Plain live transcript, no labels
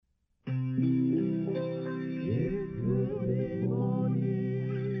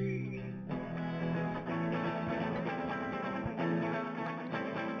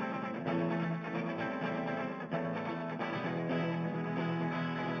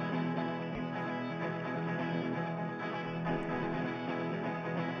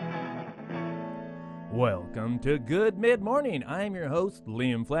Welcome to Good Mid-Morning. I'm your host,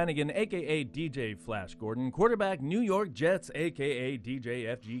 Liam Flanagan, a.k.a. DJ Flash Gordon, quarterback New York Jets, a.k.a.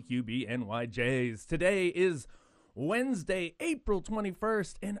 DJ FGQB NYJs. Today is Wednesday, April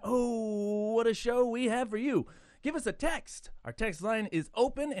 21st, and oh, what a show we have for you. Give us a text. Our text line is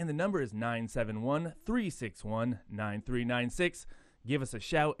open, and the number is 971-361-9396. Give us a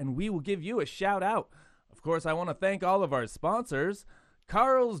shout, and we will give you a shout out. Of course, I want to thank all of our sponsors.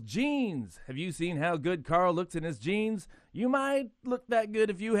 Carl's Jeans. Have you seen how good Carl looks in his jeans? You might look that good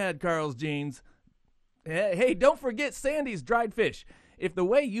if you had Carl's Jeans. Hey, don't forget Sandy's dried fish. If the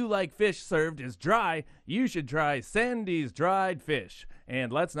way you like fish served is dry, you should try Sandy's dried fish.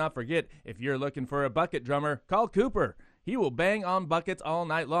 And let's not forget, if you're looking for a bucket drummer, call Cooper. He will bang on buckets all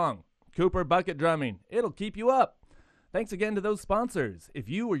night long. Cooper Bucket Drumming. It'll keep you up. Thanks again to those sponsors. If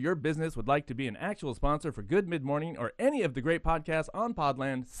you or your business would like to be an actual sponsor for Good Mid-Morning or any of the great podcasts on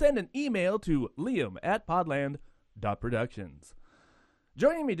Podland, send an email to liam@podland.productions.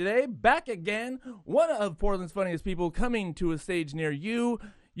 Joining me today, back again, one of Portland's funniest people coming to a stage near you.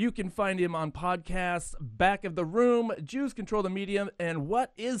 You can find him on podcasts, Back of the Room, Jews Control the Medium, and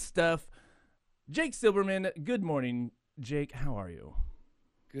What Is Stuff. Jake Silberman. Good morning, Jake. How are you?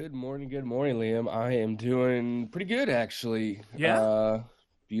 Good morning, Liam. I am doing pretty good, actually. Yeah?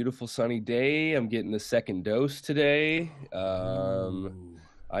 Beautiful sunny day. I'm getting the second dose today. I'm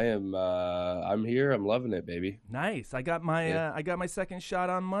here. I'm loving it, baby. Nice. I got my second shot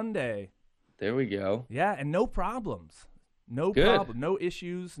on Monday. There we go. Yeah, and no problems. No problem. No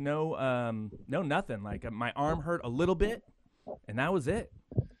issues. No nothing. Like my arm hurt a little bit, and that was it.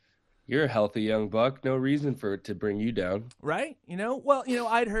 You're a healthy young buck. No reason for it to bring you down, right?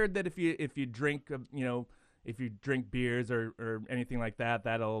 I'd heard that if you drink, if you drink beers or anything like that,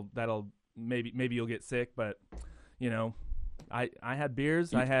 that'll maybe you'll get sick. But I had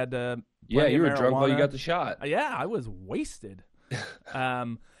beers. I had you were marijuana. drunk while you got the shot. Yeah, I was wasted.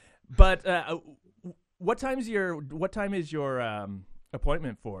 But what time is your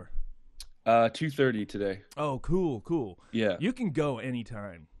appointment for? 2:30 today. Oh, cool. Yeah, you can go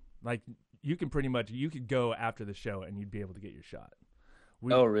anytime. Like you could go after the show and you'd be able to get your shot.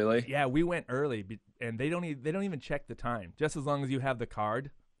 Oh, really? Yeah, we went early, and they don't even check the time. Just as long as you have the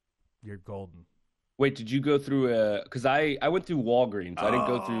card, you're golden. Wait, did you go through because I went through Walgreens. I didn't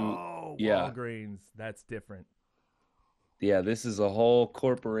go through. Yeah, Walgreens. That's different. Yeah, this is a whole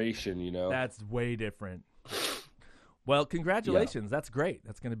corporation. That's way different. Well, congratulations. Yeah. That's great.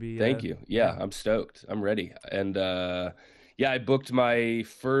 That's going to be. Thank you. Yeah, I'm stoked. I'm ready. And I booked my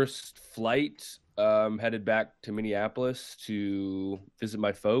first flight. Headed back to Minneapolis to visit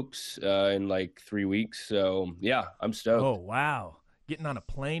my folks in like 3 weeks. So yeah, I'm stoked. Oh wow, getting on a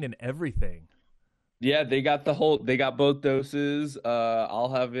plane and everything. Yeah, they got both doses. I'll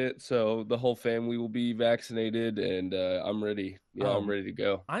have it, so the whole family will be vaccinated, and I'm ready. Yeah, I'm ready to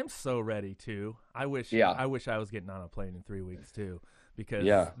go. I'm so ready too. I wish I was getting on a plane in 3 weeks too, because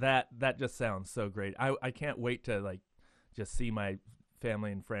that just sounds so great. I can't wait to just see my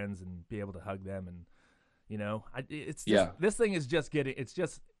family and friends and be able to hug them, and this thing is just getting it's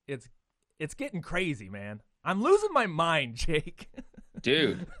getting crazy, man. I'm losing my mind, Jake.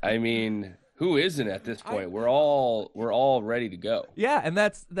 Dude, I mean, who isn't at this point? We're all ready to go. Yeah, and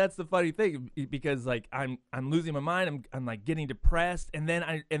that's the funny thing, because I'm losing my mind. I'm like getting depressed, and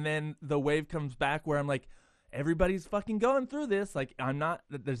then the wave comes back where I'm like, everybody's fucking going through this. Like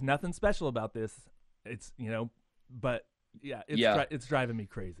there's nothing special about this. It's but it's driving me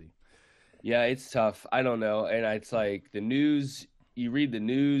crazy. Yeah, it's tough. I don't know, and it's like the news. You read the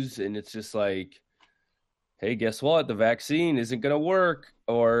news, and it's just like, hey, guess what? The vaccine isn't going to work,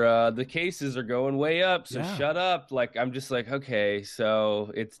 or the cases are going way up, so shut up. Like, I'm just like, okay,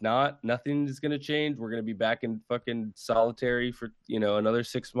 so nothing is going to change. We're going to be back in fucking solitary for, another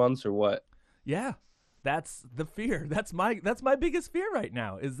 6 months or what? Yeah, that's the fear. That's my biggest fear right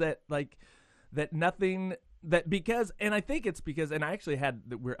now, is that nothing, and I think it's because, and I actually had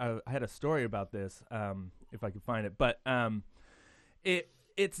I had a story about this, if I could find it, but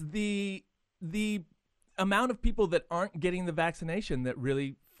it's the amount of people that aren't getting the vaccination that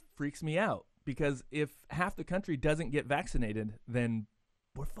really freaks me out, because if half the country doesn't get vaccinated, then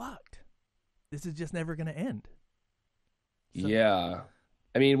we're fucked. This is just never going to end. So, yeah.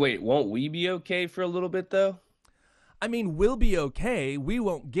 I mean, wait, won't we be okay for a little bit though? I mean, we'll be okay. We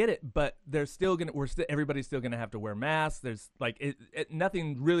won't get it, but everybody's still gonna have to wear masks. There's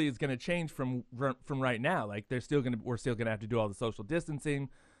nothing really is gonna change from right now. Like we're still gonna have to do all the social distancing,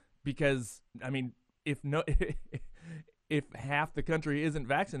 because I mean, if half the country isn't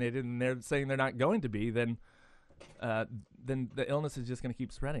vaccinated and they're saying they're not going to be, then the illness is just gonna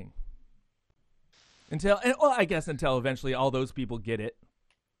keep spreading. I guess until eventually all those people get it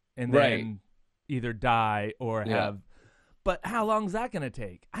and Right. then either die or Yeah. have. But how long is that going to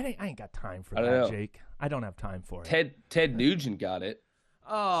take? I ain't got time for I don't that, know. Jake. I don't have time for it. Ted Nugent got it.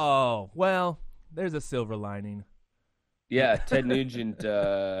 Oh, well, there's a silver lining. Yeah, Ted Nugent,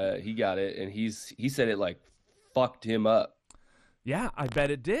 he got it, and he said it like fucked him up. Yeah, I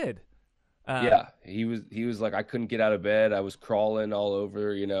bet it did. Yeah, he was like, I couldn't get out of bed. I was crawling all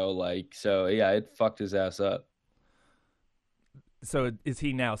over, like, so yeah, it fucked his ass up. So is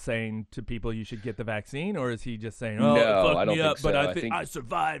he now saying to people you should get the vaccine, or is he just saying, "Oh, No, it fucked I don't me think up, so. but I I think think- I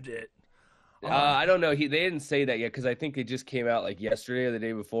survived it"? I don't know. They didn't say that yet because I think it just came out like yesterday or the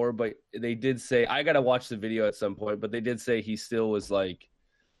day before. But they did say, I gotta watch the video at some point. But they did say he still was like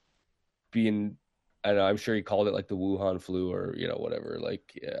being, I don't know. I'm sure he called it like the Wuhan flu or whatever.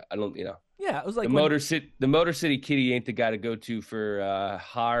 Like, yeah, I don't, Yeah, it was like the Motor City Kitty ain't the guy to go to for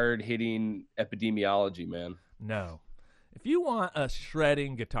hard hitting epidemiology, man. No. If you want a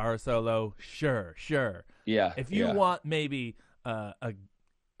shredding guitar solo, sure. Yeah. If you want maybe a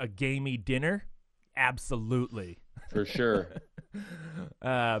gamey dinner, absolutely. For sure.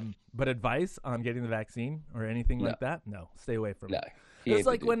 But advice on getting the vaccine or anything No. like that? No, stay away from No. it. he It was ain't the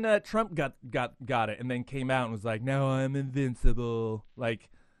like dude. when Trump got it and then came out and was like, "No, I'm invincible." Like,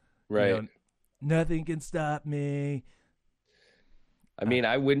 Right. nothing can stop me. I mean,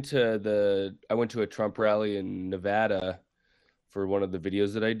 I went to a Trump rally in Nevada for one of the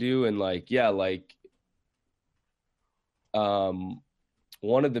videos that I do, and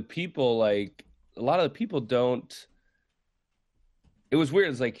one of the people, like, a lot of the people don't. It was weird.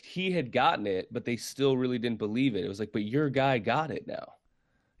 It's like he had gotten it, but they still really didn't believe it. It was like, but your guy got it now.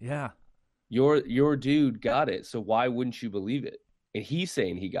 Yeah. Your dude got it, so why wouldn't you believe it? And he's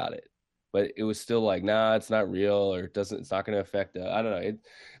saying he got it, but it was still like, nah, it's not real, or it's not going to affect. I don't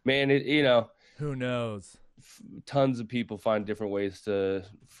know. Who knows? Tons of people find different ways to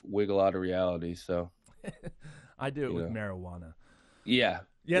wiggle out of reality. So I do it with Yeah. marijuana. yeah.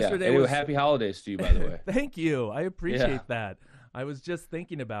 Yesterday Anyway, was happy holidays to you, by the way. Thank you. I appreciate Yeah. that. I was just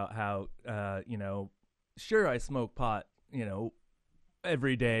thinking about how, sure, I smoke pot,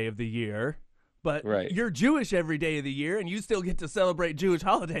 every day of the year, but Right. you're Jewish every day of the year, and you still get to celebrate Jewish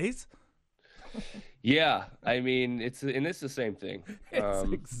holidays. Yeah, I mean, it's the same thing.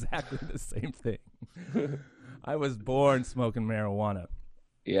 It's exactly the same thing. I was born smoking marijuana.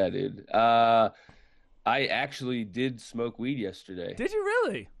 Yeah, dude. I actually did smoke weed yesterday. Did you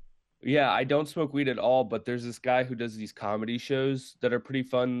really? Yeah, I don't smoke weed at all, but there's this guy who does these comedy shows that are pretty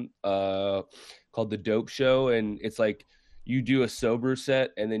fun, called The Dope Show, and it's like you do a sober set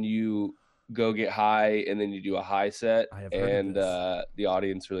and then you go get high and then you do a high set, I have heard of and this. the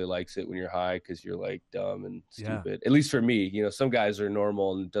audience really likes it when you're high because you're like dumb and Yeah. stupid. At least for me, some guys are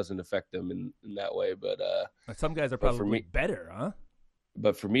normal and it doesn't affect them in that way, but Some guys are But for probably me- better, huh?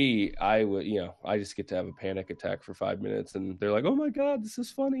 But for me, I would, I just get to have a panic attack for 5 minutes, and they're like, "Oh my god, this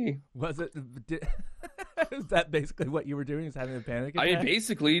is funny." Was it? Is that basically what you were doing? Is having a panic attack? I mean,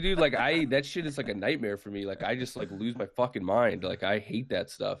 basically, dude, like that shit is like a nightmare for me. Like I just like lose my fucking mind. Like I hate that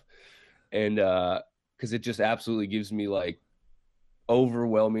stuff, and because it just absolutely gives me like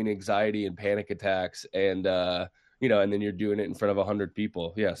overwhelming anxiety and panic attacks, and and then you're doing it in front of 100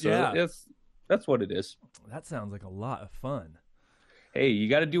 people. Yeah, so Yeah. that's what it is. That sounds like a lot of fun. Hey, you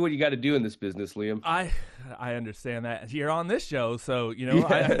got to do what you got to do in this business, Liam. I understand that. You're on this show, so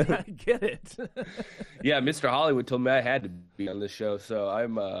Yeah. I get it. Yeah, Mr. Hollywood told me I had to be on this show, so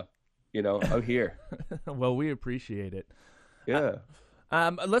I'm I'm here. Well, we appreciate it. Yeah.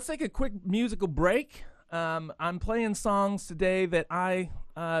 Let's take a quick musical break. I'm playing songs today that I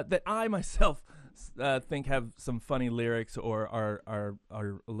myself think have some funny lyrics or are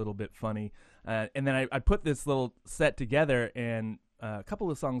a little bit funny, and then I put this little set together, and a couple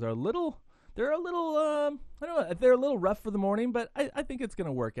of songs are a little I don't know, they're a little rough for the morning, but I think it's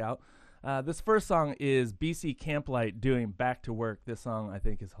gonna work out. This first song is BC Camplight doing Back to Work. This song I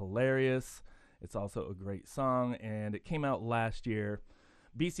think is hilarious. It's also a great song, and it came out last year.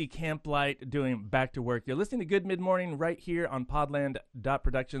 BC Camplight doing Back to Work. You're listening to Good Mid-Morning right here on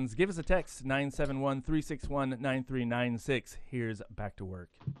Podland.Productions. Give us a text, 971-361-9396. Here's Back to Work.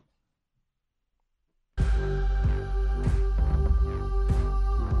 Back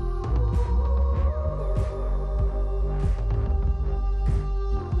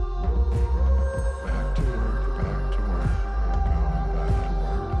to work, back to work, going back to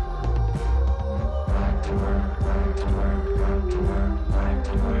work. Back to work, back to work, back to work, back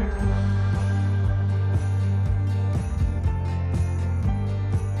to work.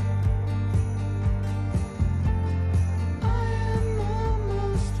 I am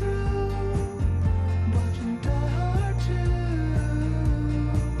almost through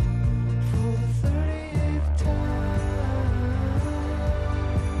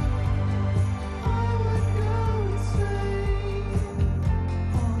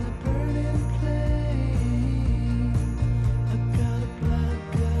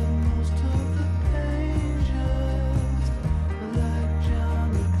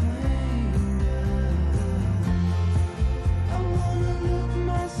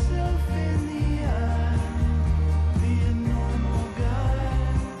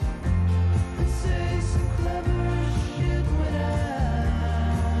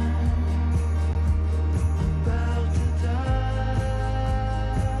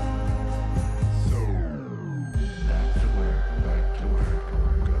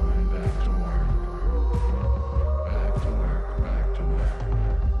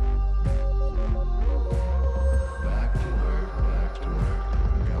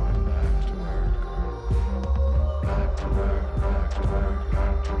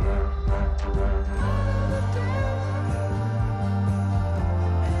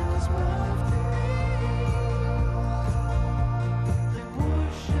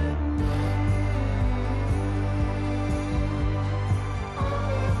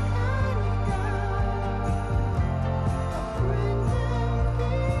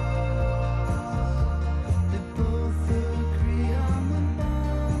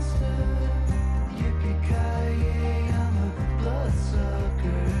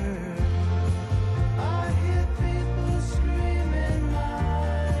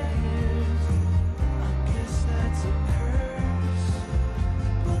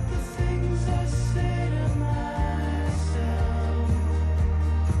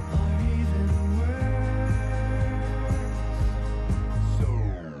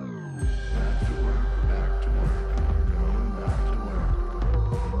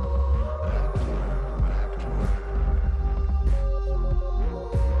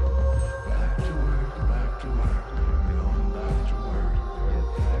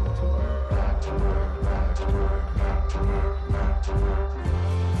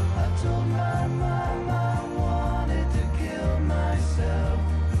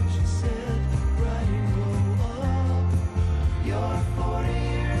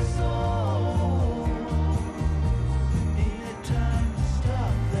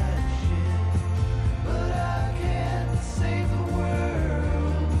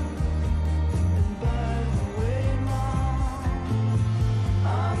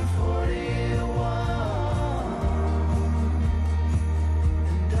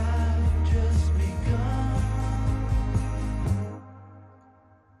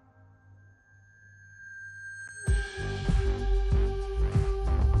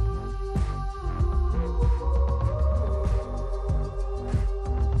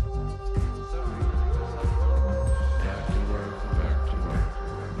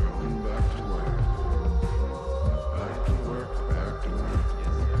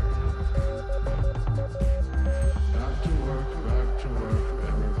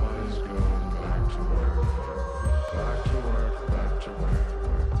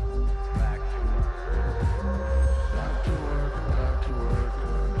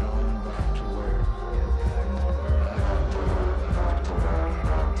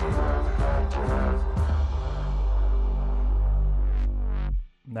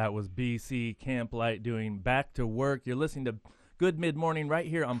That was BC Camp Light doing Back to Work. You're listening to Good Mid Morning right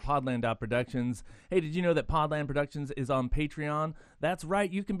here on Podland Productions. Hey, did you know that Podland Productions is on Patreon? That's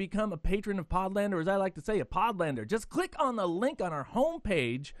right. You can become a patron of Podland, or as I like to say, a Podlander. Just click on the link on our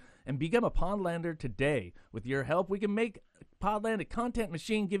homepage and become a Podlander today. With your help, we can make Podland a content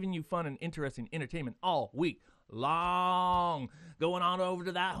machine, giving you fun and interesting entertainment all week long. Going on over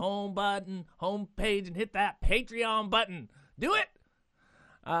to that homepage, and hit that Patreon button. Do it.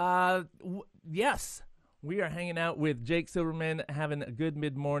 Yes. We are hanging out with Jake Silverman, having a good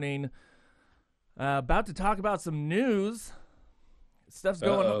mid-morning. About to talk about some news. Stuff's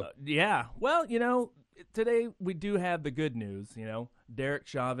going on. Yeah. Well, today we do have the good news. Derek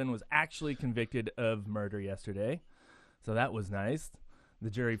Chauvin was actually convicted of murder yesterday. So that was nice.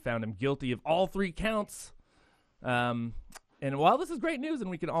 The jury found him guilty of all 3 counts. And while this is great news and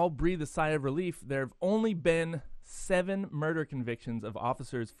we can all breathe a sigh of relief, there have only been 7 murder convictions of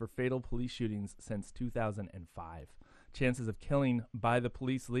officers for fatal police shootings since 2005. Chances of killing by the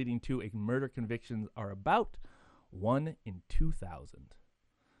police leading to a murder conviction are about 1 in 2,000.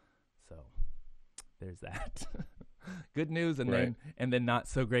 So there's that. Good news and Right. then not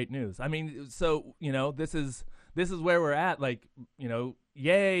so great news. I mean, so, this is where we're at. Like,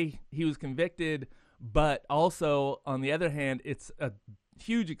 yay, he was convicted, but also on the other hand, it's a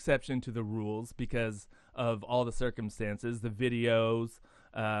huge exception to the rules because of all the circumstances, the videos,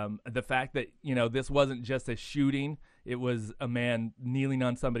 the fact that, this wasn't just a shooting. It was a man kneeling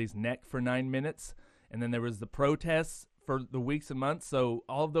on somebody's neck for 9 minutes. And then there was the protests for the weeks and months. So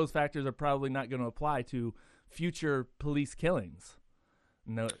all of those factors are probably not going to apply to future police killings.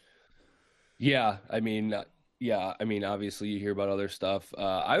 No. Yeah, I mean, obviously you hear about other stuff.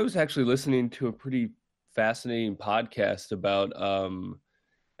 I was actually listening to a pretty fascinating podcast about,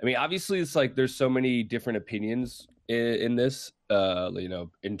 obviously it's like there's so many different opinions in this,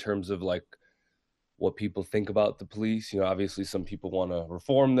 in terms of like what people think about the police. Obviously some people want to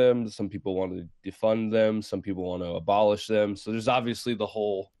reform them, some people want to defund them, some people want to abolish them. So there's obviously the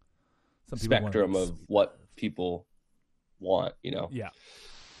whole spectrum of what people want, Yeah.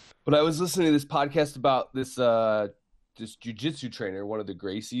 But I was listening to this podcast about this jiu-jitsu trainer, one of the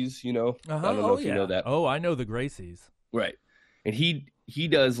Gracies, I don't know if you know that. Oh, I know the Gracies. Right. And he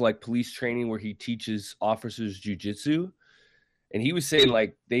does like police training where he teaches officers jiu-jitsu. And he was saying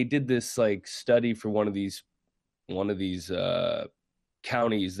like they did this like study for one of these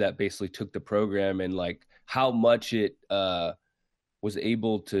counties that basically took the program, and like how much it was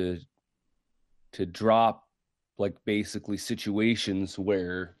able to drop like basically situations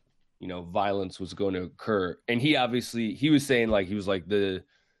where violence was going to occur. And he was saying like he was like the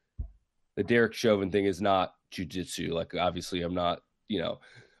Derek Chauvin thing is not jiu-jitsu. Like obviously I'm not,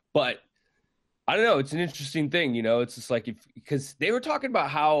 but I don't know. It's an interesting thing, It's just like because they were talking about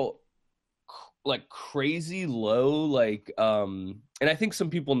how like crazy low, like and I think some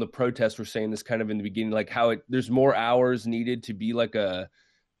people in the protest were saying this kind of in the beginning, like how there's more hours needed to be like a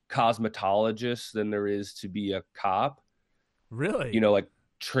cosmetologist than there is to be a cop. Really? Like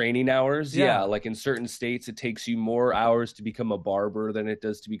training hours. Yeah. Like in certain states it takes you more hours to become a barber than it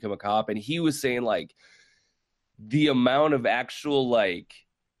does to become a cop. And he was saying like the amount of actual like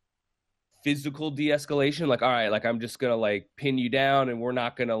physical de-escalation, like, all right, like I'm just gonna like pin you down and we're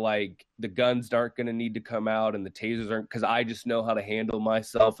not gonna like the guns aren't gonna need to come out and the tasers aren't, because I just know how to handle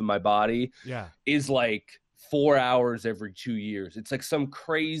myself and my body, is like 4 hours every 2 years. It's like some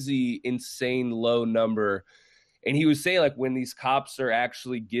crazy insane low number. And he was saying like when these cops are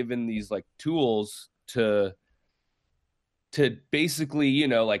actually given these like tools to basically,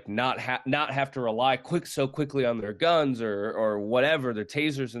 like not have to rely so quickly on their guns or whatever, their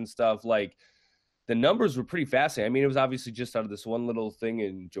tasers and stuff, like the numbers were pretty fascinating. I mean, it was obviously just out of this one little thing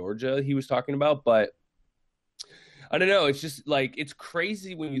in Georgia he was talking about, but I don't know. It's just like, it's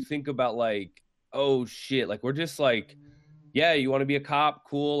crazy when you think about like, oh shit, like we're just like, yeah, you want to be a cop,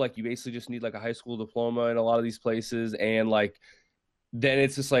 cool. Like you basically just need like a high school diploma in a lot of these places. And like, then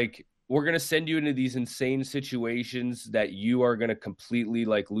it's just like, we're going to send you into these insane situations that you are going to completely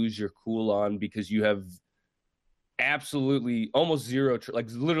like lose your cool on because you have absolutely almost zero, like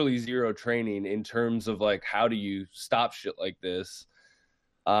literally zero training in terms of like, how do you stop shit like this?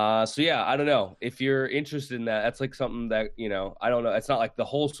 So yeah, I don't know if you're interested in that. That's like something that, I don't know. It's not like the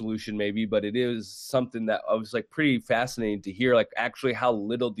whole solution maybe, but it is something that I was like pretty fascinating to hear, like actually how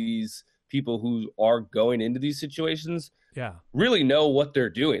little these people who are going into these situations really know what they're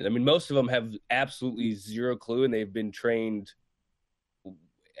doing. I mean, most of them have absolutely zero clue and they've been trained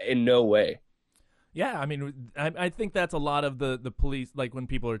in no way. Yeah, I mean, I think that's a lot of the police. Like when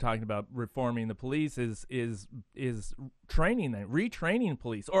people are talking about reforming the police, is training them, retraining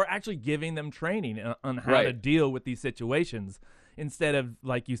police, or actually giving them training on how to Right. deal with these situations instead of,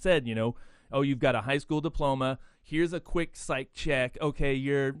 like you said, oh, you've got a high school diploma. Here's a quick psych check. Okay,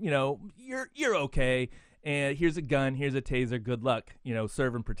 you're okay. And here's a gun. Here's a taser. Good luck.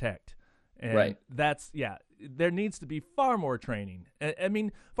 Serve and protect. And Right. that's there needs to be far more training. I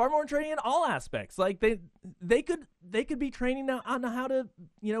mean, far more training in all aspects. Like they could be training now on how to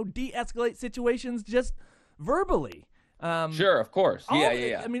de-escalate situations just verbally. Sure, of course. All Yeah, the- yeah,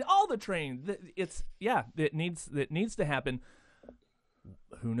 yeah. I mean, all the training. It needs to happen.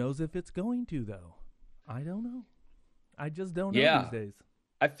 Who knows if it's going to though? I don't know. I just don't know Yeah. these days.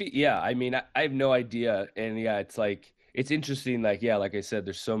 I feel, yeah, I mean, I have no idea. And yeah, it's like, it's interesting. Like, yeah, like I said,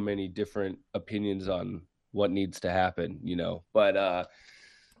 there's so many different opinions on what needs to happen,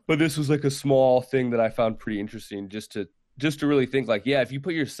 but this was like a small thing that I found pretty interesting just to really think like, yeah, if you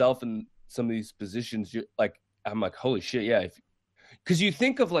put yourself in some of these positions, you're like, I'm like, holy shit. Yeah. Cause you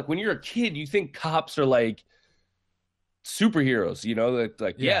think of like, when you're a kid, you think cops are like superheroes,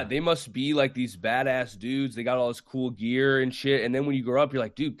 like Yeah. they must be like these badass dudes. They got all this cool gear and shit. And then when you grow up, you're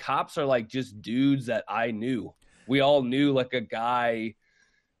like, dude, cops are like just dudes that I knew. We all knew like a guy,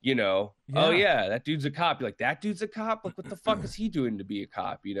 oh yeah, that dude's a cop. You're like, that dude's a cop? Like, what the fuck is he doing to be a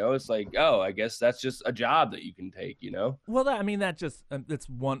cop? It's like, oh, I guess that's just a job that you can take, Well, that just it's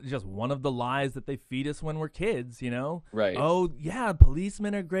one of the lies that they feed us when we're kids, Right. Oh yeah,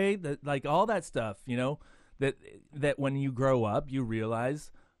 policemen are great, like all that stuff, that when you grow up you realize,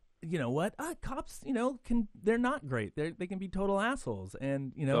 what, cops, they're not great. They can be total assholes,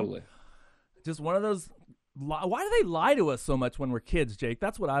 and Totally. just one of those. Why do they lie to us so much when we're kids, Jake?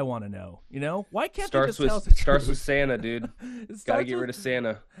 That's what I want to know. Why can't they just tell us the Starts with truth? Santa, dude. It Gotta starts get with- rid of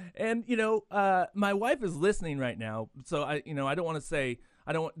Santa. And my wife is listening right now, so I don't want to say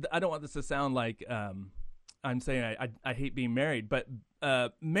I don't want this to sound like I'm saying I hate being married, but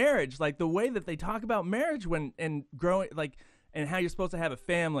marriage, like the way that they talk about marriage and growing, like, and how you're supposed to have a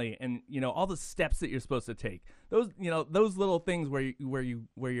family, and all the steps that you're supposed to take. Those little things where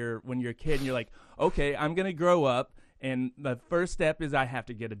you're when you're a kid and you're like, okay, I'm gonna grow up. And the first step is I have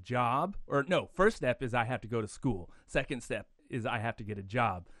to get a job. Or no, first step is I have to go to school. Second step is I have to get a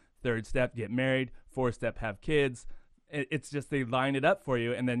job. Third step, get married. Fourth step, have kids. It's just they line it up for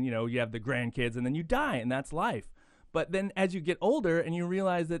you. And then, you have the grandkids, and then you die, and that's life. But then as you get older and you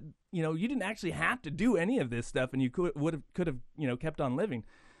realize that, you didn't actually have to do any of this stuff, and you could have kept on living,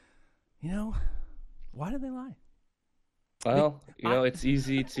 why do they lie? Well, it's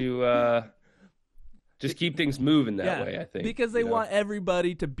easy to just keep things moving that way, I think. Because they want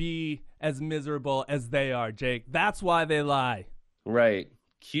everybody to be as miserable as they are, Jake. That's why they lie. Right.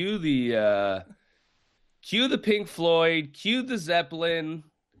 Cue the Pink Floyd, cue the Zeppelin,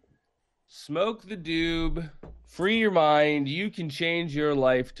 smoke the doob, free your mind. You can change your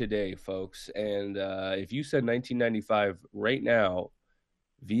life today, folks. And if you said 1995 right now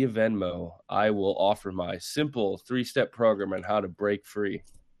via Venmo, I will offer my simple 3-step program on how to break free.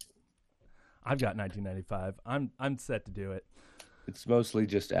 I've got 1995. I'm set to do it. It's mostly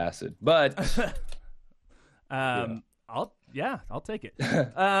just acid, but I'll take it.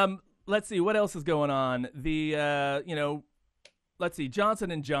 Let's see what else is going on. Let's see.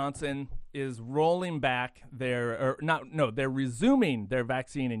 Johnson & Johnson is rolling back they're resuming their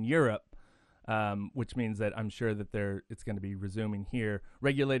vaccine in Europe, which means that I'm sure that it's going to be resuming here.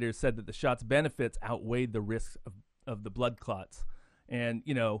 Regulators said that the shot's benefits outweighed the risks of the blood clots. And,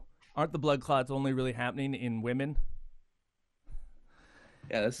 aren't the blood clots only really happening in women?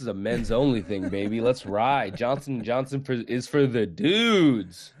 yeah, this is a men's only thing, baby. Let's ride. Johnson & Johnson is for the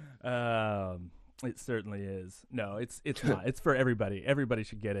dudes. It certainly is. No, it's not. It's for everybody. Everybody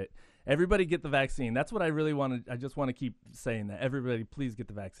should get it. Everybody get the vaccine. That's what I really want to. I just want to keep saying that. Everybody, please get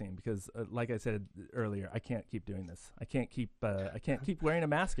the vaccine because, like I said earlier, I can't keep doing this. I can't keep wearing a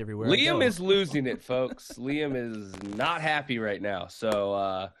mask everywhere. I Liam go. is losing it, folks. Liam is not happy right now.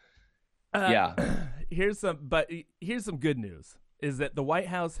 So, yeah. Here's some good news. Is that the White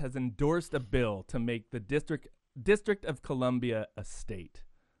House has endorsed a bill to make the District of Columbia a state.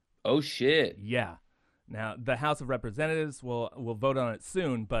 Oh shit. Yeah. Now the House of Representatives will vote on it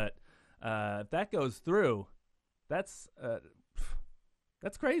soon, but if that goes through, that's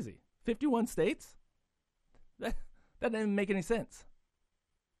crazy. 51 states. That doesn't make any sense.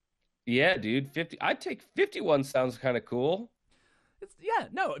 Yeah, dude. 50. I'd take 51. Sounds kind of cool.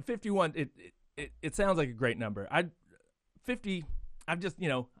 51. It sounds like a great number. I've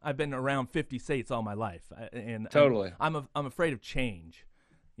been around 50 states all my life, and Totally. I'm afraid of change.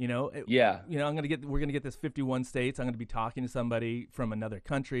 Yeah. We're gonna get this 51 states. I'm gonna be talking to somebody from another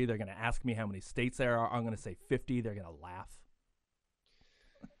country. They're gonna ask me how many states there are. I'm gonna say 50. They're gonna laugh.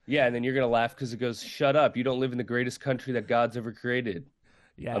 Yeah, and then you're going to laugh because it goes, shut up. You don't live in the greatest country that God's ever created.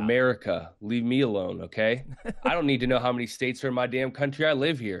 Yeah. America, leave me alone, okay? I don't need to know how many states are in my damn country. I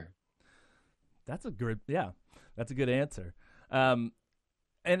live here. That's a good answer.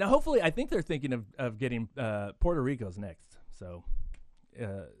 And hopefully, I think they're thinking of getting Puerto Rico's next. So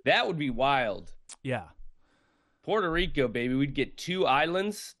that would be wild. Yeah. Puerto Rico, baby. We'd get two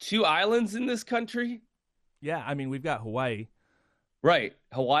islands in this country. Yeah, I mean, we've got Hawaii. Right.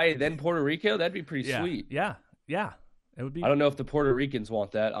 Hawaii, then Puerto Rico. That'd be pretty sweet. Yeah. It would be. I don't know if the Puerto Ricans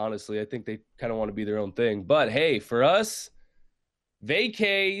want that, honestly. I think they kind of want to be their own thing. But hey, for us,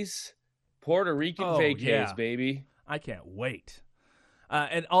 vacays, Puerto Rican vacays, baby. I can't wait.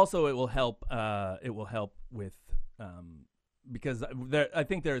 And also it will help with because I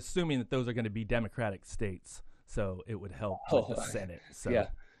think they're assuming that those are going to be Democratic states. So it would help with the Senate. So yeah.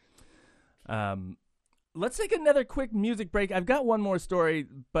 Let's take another quick music break. I've got one more story,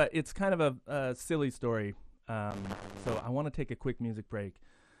 but it's kind of a silly story. So I want to take a quick music break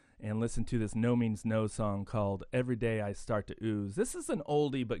and listen to this No Means No song called Every Day I Start to Ooze. This is an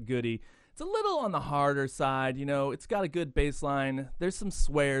oldie but goodie. It's a little on the harder side. It's got a good bass line. There's some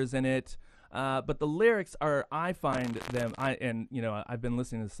swears in it. But the lyrics are, I find them, I've been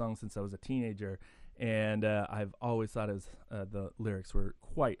listening to this song since I was a teenager, and I've always thought the lyrics were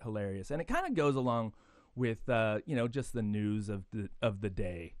quite hilarious. And it kind of goes along with just the news of the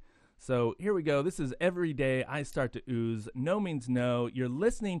day. So here we go. This is Every Day I Start to Ooze. No Means No. You're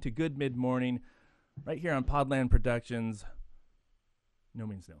listening to Good Mid Morning right here on Podland Productions. No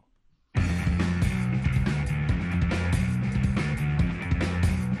Means No.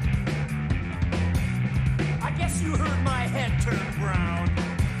 I guess you heard my head turn brown.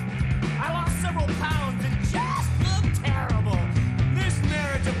 I lost several pounds and just looked terrible. This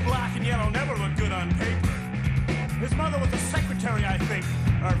marriage of black and yellow never looked good on paper. His mother was a secretary, I think.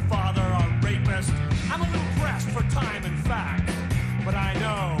 Her father, a rapist. I'm a little pressed for time and fact. But I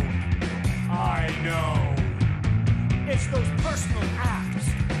know. It's those personal acts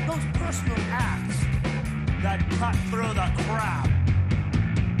that cut through the crap.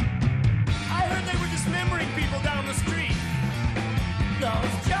 I heard they were dismembering people down the street.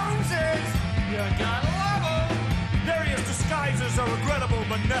 Those Joneses, you gotta love them. Various disguises are regrettable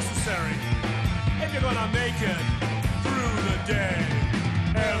but necessary if you're gonna make it through the day.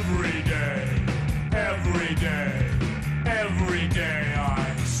 Every day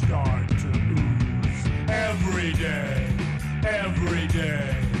I start to ooze. Every day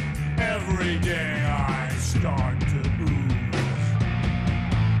I start to ooze.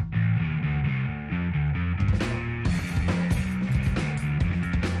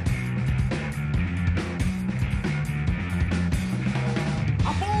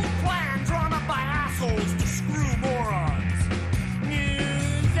 A bold plan drawn up by assholes to screw morons.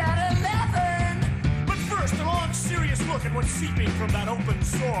 News at 11. But first, a long, serious look at what's seeping from that open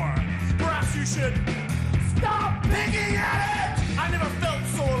sore. Perhaps you should stop picking at it! I never felt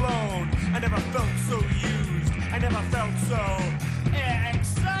so alone. I never felt so used. I never felt so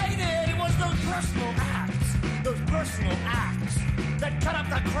excited. It was those personal acts that cut up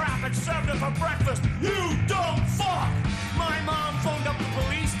the crap and served it for breakfast. You don't fuck! My mom phoned up the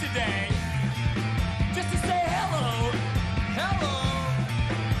police today just to say hello.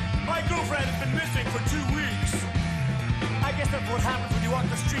 My girlfriend has been missing for 2 weeks. I guess that's what happens when you walk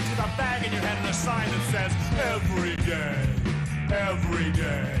the streets with a bag in your head and a sign that says, every day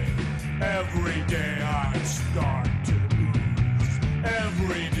I start to ooze.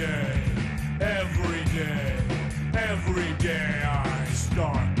 Every day I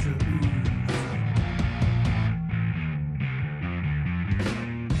start to ooze.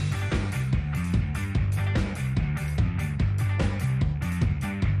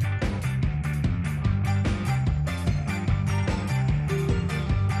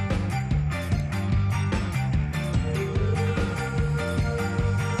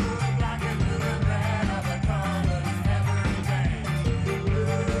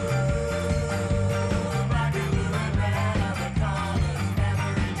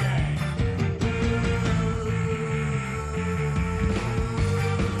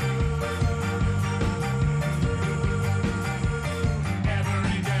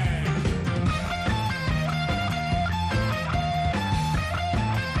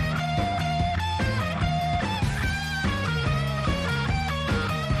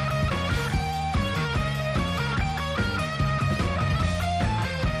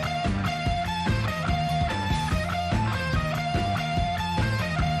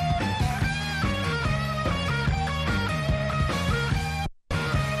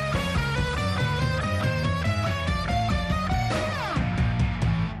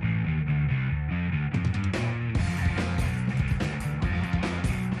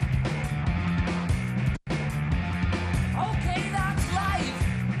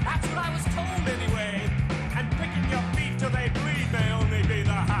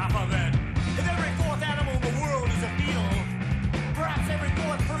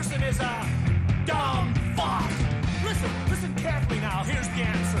 is a dumb fuck. Listen carefully now. Here's the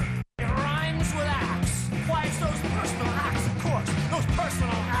answer. It rhymes with acts. Why, it's those personal acts, of course. Those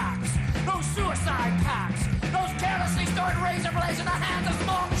personal acts. Those suicide pacts. Those carelessly stored razor blades in the hands of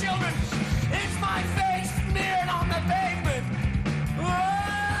small children. It's my face smeared on the pavement. Oh,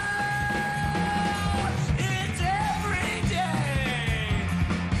 it's every day.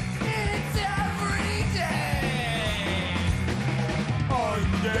 It's every day.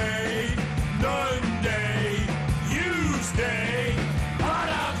 Monday, Monday, Tuesday,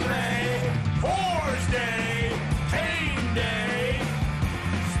 Monday, Thursday, Pain Day,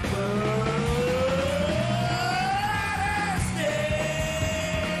 Thursday,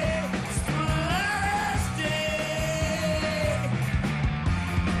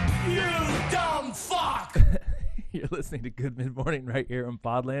 you dumb fuck! You're listening to Good Mid Morning right here on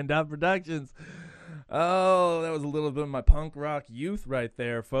Podland Productions. Oh, that was a little bit of my punk rock youth right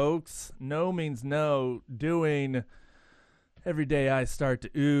there, folks. No means no. Doing Every Day I Start to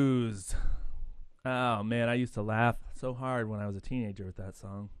Ooze. Oh, man, I used to laugh so hard when I was a teenager with that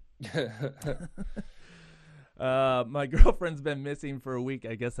song. My girlfriend's been missing for a week.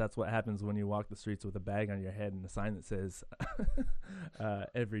 I guess that's what happens when you walk the streets with a bag on your head and a sign that says,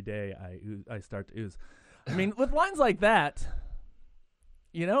 every day I start to ooze. I mean, with lines like that,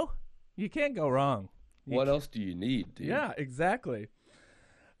 you know, you can't go wrong. What else do you need, dude? Yeah, exactly.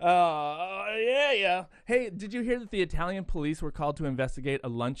 Yeah. Hey, did you hear that the Italian police were called to investigate a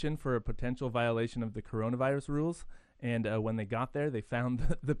luncheon for a potential violation of the coronavirus rules? And when they got there, they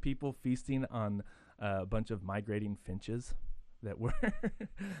found the people feasting on a bunch of migrating finches that were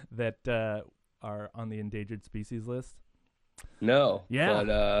that are on the endangered species list. No. Yeah.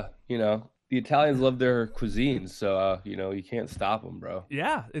 But, you know, the Italians love their cuisine, so, you know, you can't stop them, bro.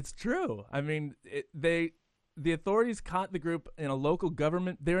 Yeah, it's true. I mean, the authorities caught the group in a local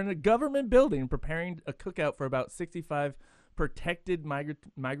government. They're in a government building preparing a cookout for about 65 protected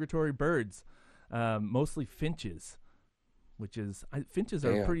migratory birds, mostly finches, finches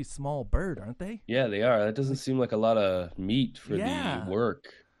are a Damn. pretty small bird, aren't they? Yeah, they are. That doesn't seem like a lot of meat for Yeah. the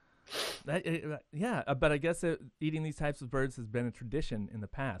work. But I guess eating these types of birds has been a tradition in the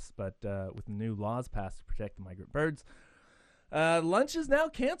past. But with new laws passed to protect the migrant birds, lunch is now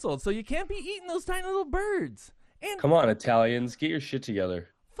canceled. So you can't be eating those tiny little birds. And Come on, Italians, get your shit together.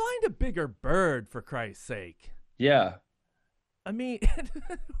 find a bigger bird, for Christ's sake. Yeah. I mean,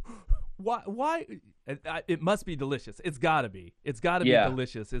 why? It must be delicious. It's got to be. It's got to Yeah. be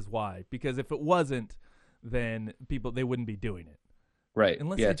delicious is why. Because if it wasn't, then they wouldn't be doing it. Right.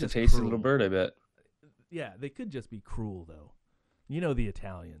 Unless yeah, they're it's a just tasty cruel. little bird, I bet. Yeah, they could just be cruel, though. You know the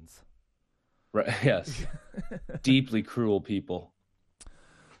Italians. Right. Yes. Deeply cruel people.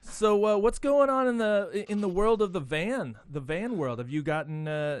 So what's going on in the world of the van world? Have you gotten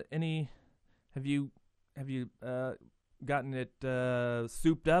any? Have you gotten it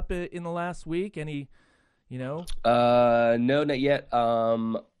souped up in the last week? Any, you know? No, not yet.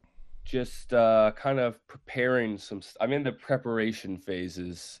 Just kind of preparing I'm in the preparation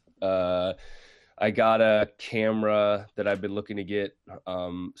phases. I got a camera that I've been looking to get.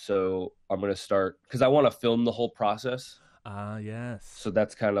 So I'm going to start because I want to film the whole process. Yes. So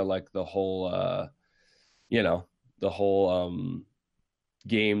that's kind of like the whole, the whole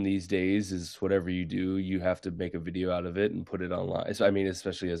game these days is whatever you do, you have to make a video out of it and put it online. So, I mean,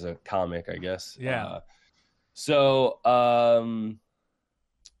 especially as a comic, I guess. Yeah.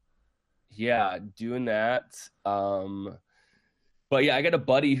 Yeah, doing that. But yeah, I got a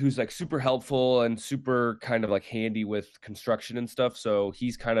buddy who's like super helpful and super kind of like handy with construction and stuff. So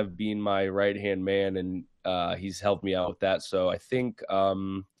he's kind of being my right-hand man, and he's helped me out with that. So I think,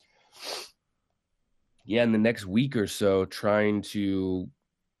 in the next week or so, trying to,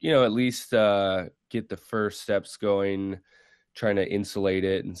 at least get the first steps going, trying to insulate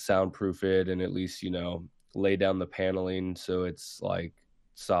it and soundproof it, and at least, lay down the paneling so it's like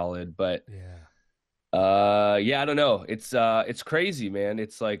solid. But I don't know. It's crazy, man.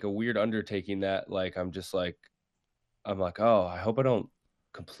 It's like a weird undertaking that like I'm like, oh, I hope I don't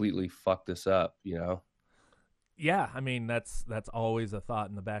completely fuck this up, Yeah, I mean that's always a thought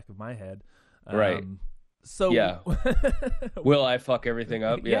in the back of my head. Right. So yeah. Will I fuck everything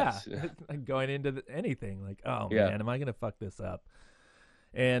up? Yeah. Yes. Going into anything like, oh Yeah. man, am I gonna fuck this up?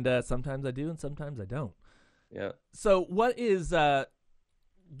 And sometimes I do, and sometimes I don't. Yeah. So what is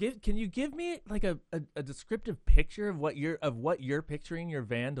can you give me like a descriptive picture of what you're picturing your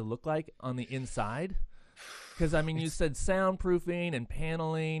van to look like on the inside? Because I mean, you said soundproofing and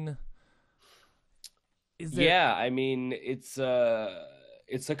paneling. Yeah, I mean it's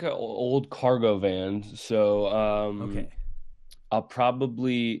like an old cargo van. So okay. I'll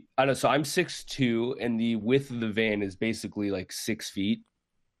probably, I don't know. So I'm 6'2", and the width of the van is basically like 6 feet.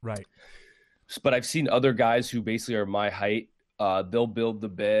 Right. But I've seen other guys who basically are my height. They'll build the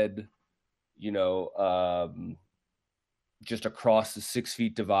bed, you know, just across the 6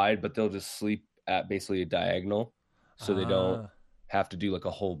 feet divide, but they'll just sleep at basically a diagonal, so they don't have to do like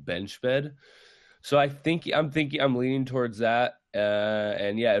a whole bench bed. So I'm leaning towards that.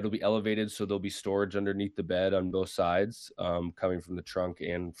 And yeah, it'll be elevated, so there'll be storage underneath the bed on both sides, coming from the trunk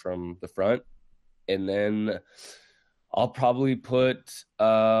and from the front. And then I'll probably put,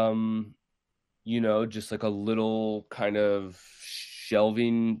 you know, just like a little kind of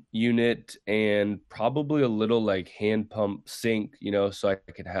shelving unit and probably a little like hand pump sink, you know, so I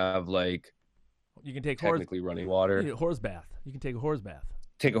could have like You can take technically running water. horse bath. You can take a horse bath.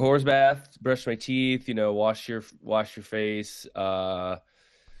 Take a horse bath, brush my teeth, you know, wash your face, all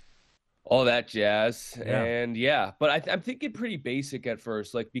that jazz. Yeah. And yeah, but I'm thinking pretty basic at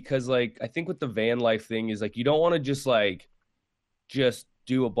first, like, because like I think with the van life thing is like you don't want to just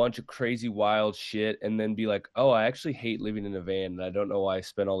do a bunch of crazy wild shit and then be like, oh, I actually hate living in a van and I don't know why I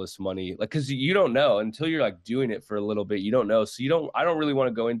spent all this money. Like, because you don't know until you're like doing it for a little bit. You don't know, so I don't really want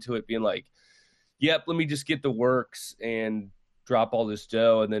to go into it being like, yep, let me just get the works and drop all this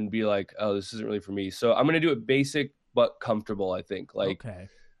dough and then be like, oh, this isn't really for me. So I'm going to do it basic but comfortable, I think. Like, Okay.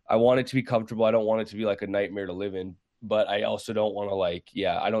 I want it to be comfortable. I don't want it to be like a nightmare to live in, but I also don't want to like,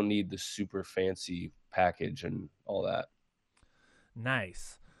 I don't need the super fancy package and all that.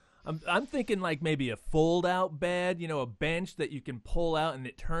 Nice. I'm thinking like maybe a fold out bed, you know, a bench that you can pull out and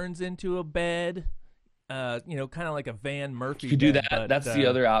it turns into a bed. You know, kind of like a Van Murphy. You could do bed, that. but, That's the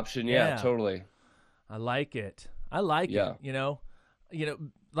other option. Yeah, yeah. Totally. I like it. it. You know,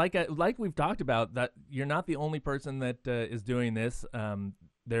 like we've talked about, that you're not the only person that is doing this.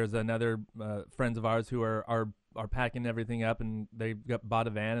 There's another friends of ours who are packing everything up, and they bought a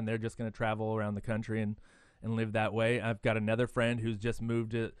van, and they're just going to travel around the country and live that way. I've got another friend who's just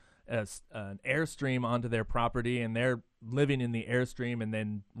moved an Airstream onto their property, and they're living in the Airstream and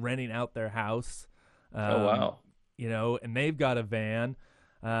then renting out their house. Oh wow. You know, and they've got a van.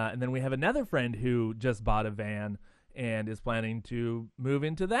 And then we have another friend who just bought a van and is planning to move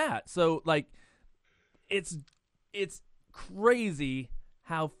into that. So like, it's crazy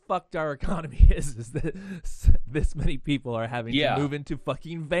how fucked our economy is that this many people are having to move into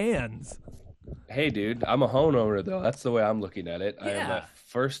fucking vans. Hey, dude, I'm a homeowner though. That's the way I'm looking at it. Yeah. I am a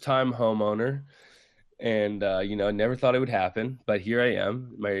first-time homeowner, and you know, never thought it would happen, but here I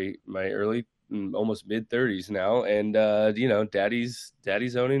am, my early, almost mid-30s now, and you know, daddy's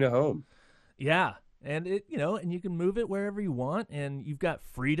owning a home. Yeah, and it, you know, and you can move it wherever you want, and you've got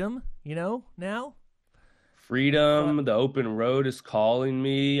freedom, you know, now. Freedom, the open road is calling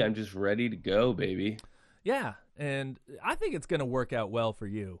me. I'm just ready to go, baby. Yeah, and I think it's going to work out well for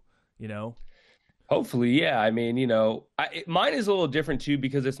you, you know. Hopefully, yeah. I mean, you know, mine is a little different too,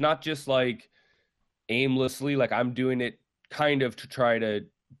 because it's not just like aimlessly, like I'm doing it kind of to try to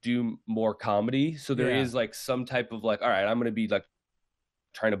do more comedy. So there is like some type of like, all right, I'm going to be like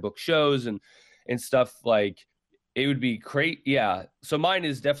trying to book shows and stuff. Like, it would be great. Yeah. So mine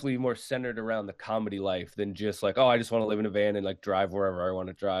is definitely more centered around the comedy life than just like, oh, I just want to live in a van and like drive wherever I want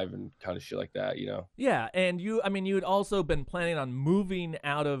to drive and kind of shit like that, you know? Yeah. And you had also been planning on moving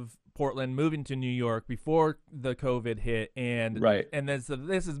out of Portland, moving to New York before the COVID hit. And right. And then so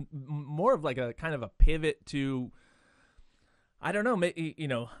this is more of like a kind of a pivot to, I don't know, maybe, you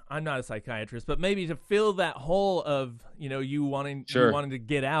know, I'm not a psychiatrist, but maybe to fill that hole of, you know, you wanting to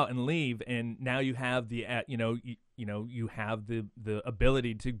get out and leave, and now you have the, you have the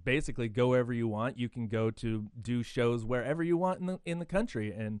ability to basically go wherever you want. You can go to do shows wherever you want in the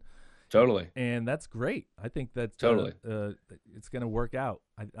country, and totally, and that's great. I think that's totally it's going to work out.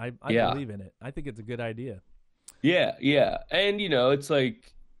 I believe in it. I think it's a good idea. Yeah, and you know, it's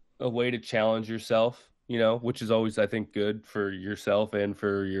like a way to challenge yourself. You know, which is always, I think, good for yourself and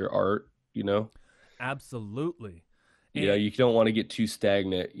for your art, you know? Absolutely. You know, you don't want to get too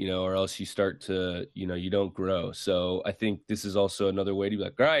stagnant, you know, or else you start to, you know, you don't grow. So I think this is also another way to be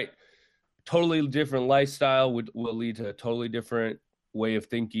like, all right, totally different lifestyle will lead to a totally different way of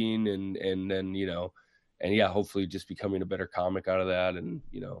thinking. And then, you know, and yeah, hopefully just becoming a better comic out of that and,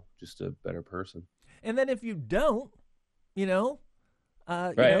 you know, just a better person. And then if you don't, you know,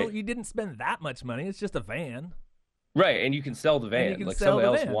 right. You know, you didn't spend that much money. It's just a van. Right, and you can sell the van. Like somebody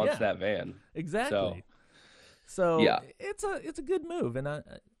else wants that van. Exactly. So yeah, it's a good move, and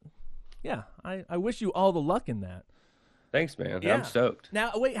I wish you all the luck in that. Thanks, man. Yeah. I'm stoked.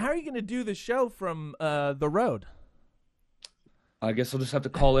 Now, wait, how are you going to do the show from the road? I guess I'll just have to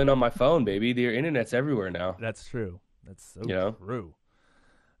call in on my phone, baby. The internet's everywhere now. That's true. That's so You know? true.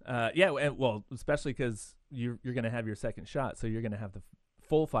 Yeah, well, especially because you're going to have your second shot, so you're going to have the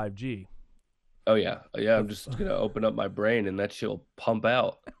full 5G. Oh yeah, yeah. I'm just gonna open up my brain and that shit will pump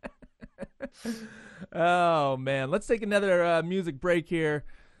out. Oh man, let's take another music break here.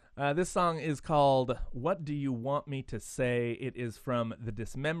 This song is called "What Do You Want Me to Say?" It is from the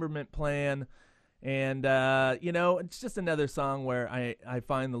Dismemberment Plan, and it's just another song where I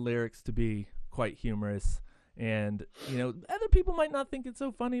find the lyrics to be quite humorous. And other people might not think it's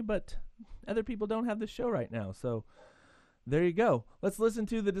so funny, but other people don't have the show right now, so. There you go. Let's listen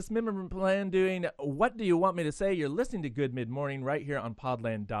to the Dismemberment Plan doing What Do You Want Me to Say? You're listening to Good Mid-Morning right here on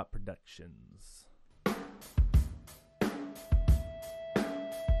Podland.Productions.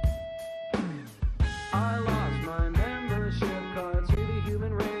 I lost my membership card to the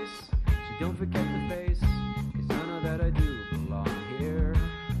human race, so don't forget the face, 'cause I know that I do belong here.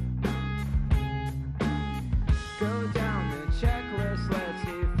 Go down the checklist, let's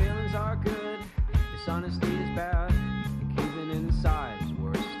see if feelings are good, dishonesty is bad. Inside is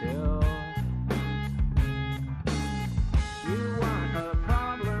worse still. You want a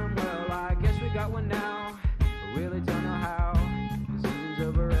problem? Well, I guess we got one now. I really don't know how. Decisions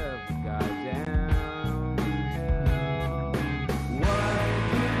over every goddamn hill. What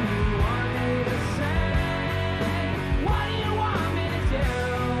do you want me to say? What do you want me to do?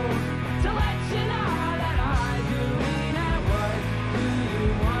 To let you know that I do mean it. What do you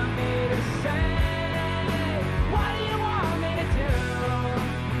want me to say? What do you want me to do?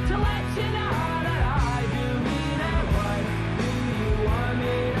 To let you know that I do mean it. What do you want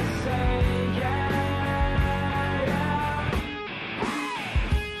me to say? Yeah, yeah.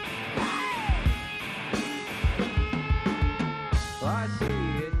 Well, I see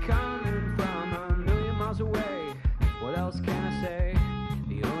it coming from a million miles away. What else can I say?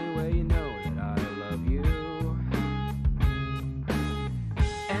 The only way you know that I love you.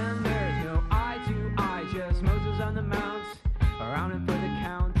 And there's no eye to eye, just Moses on the Mount. Around and for the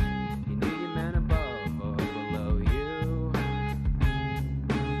count, you need your man above or below you.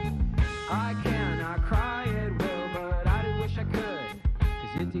 I cannot cry at will, but I do wish I could,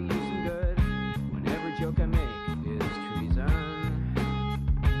 'cause it do you some good when every joke I make is treason.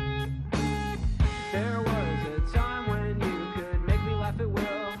 There was a time when you could make me laugh at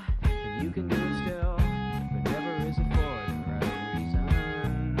will, and you can do it still, but never is it for the right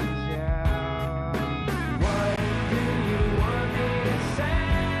reasons, yeah. What do you want me to say?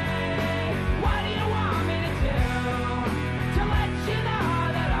 What do you want me to do? To let you know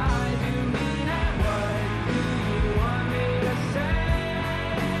that I do mean it. What do you want me to say?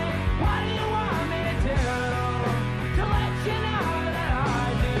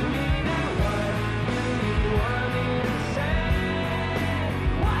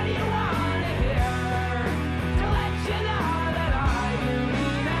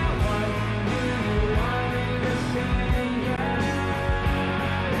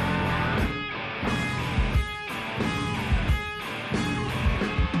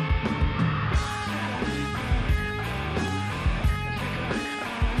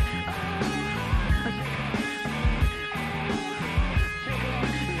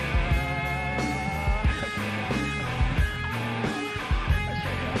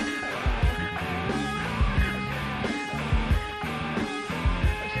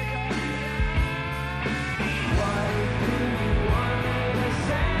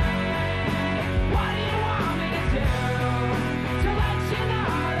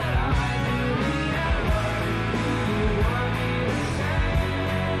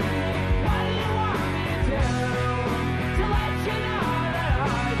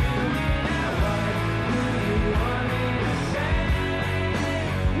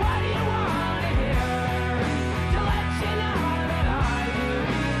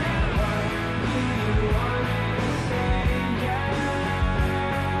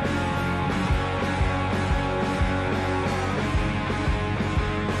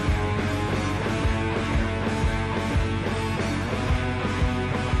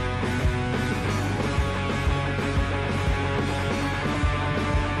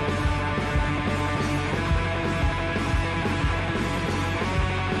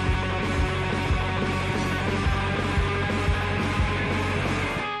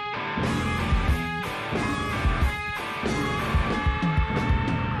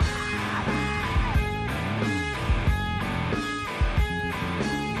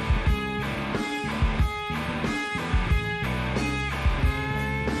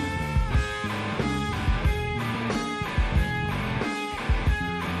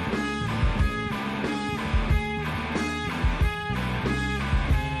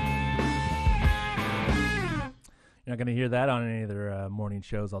 going to hear that on any of their morning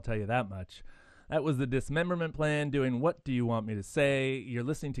shows, I'll tell you that much. That was the Dismemberment Plan doing What Do You Want Me to Say? You're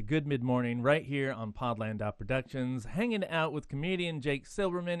listening to Good Mid-Morning right here on Podland Productions, hanging out with comedian Jake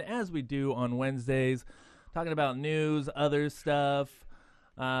Silverman as we do on Wednesdays, talking about news, other stuff.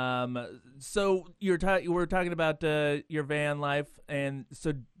 So we're talking about your van life, and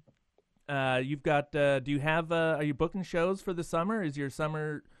so you've got. Do you have? Are you booking shows for the summer? Is your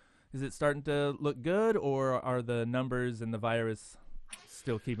summer? Is it starting to look good, or are the numbers and the virus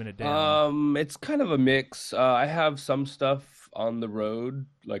still keeping it down? It's kind of a mix. I have some stuff on the road,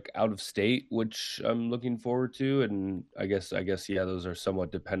 like out of state, which I'm looking forward to, and I guess yeah, those are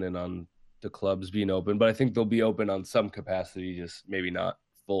somewhat dependent on the clubs being open, but I think they'll be open on some capacity, just maybe not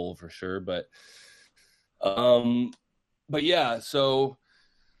full for sure. But yeah, so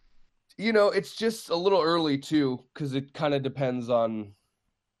it's just a little early too, because it kind of depends on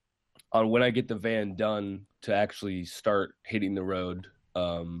when I get the van done to actually start hitting the road.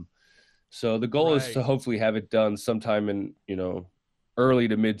 So the goal is to hopefully have it done sometime in, early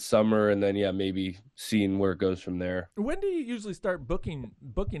to midsummer, and then maybe seeing where it goes from there. When do you usually start booking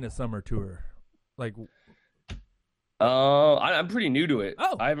a summer tour? Like, I'm pretty new to it.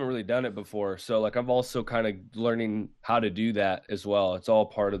 Oh. I haven't really done it before, so I'm also kind of learning how to do that as well. It's all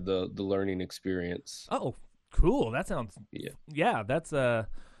part of the learning experience. Oh, cool. That sounds yeah. That's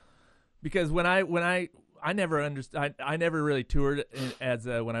because when I never understood. I never really toured as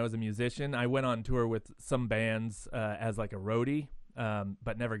when I was a musician. I went on tour with some bands as like a roadie,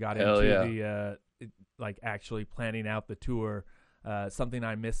 but never got into the actually planning out the tour. Something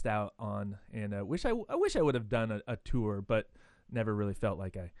I missed out on, and I wish I would have done a tour, but never really felt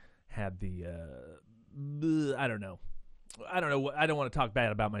like I had the. I don't know. I don't want to talk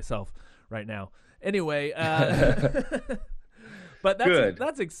bad about myself right now. Anyway. But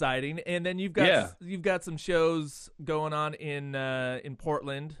that's exciting, and then you've got some shows going on in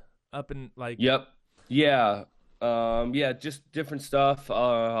Portland, up in Yep. Yeah. Just different stuff.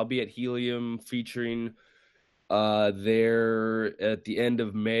 I'll be at Helium featuring there at the end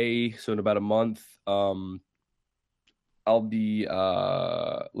of May, so in about a month. I'll be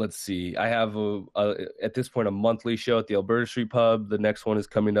let's see. I have at this point a monthly show at the Alberta Street Pub. The next one is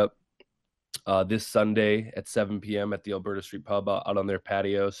coming up this Sunday at 7 p.m. at the Alberta Street Pub out on their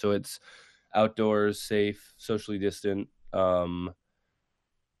patio. So it's outdoors, safe, socially distant.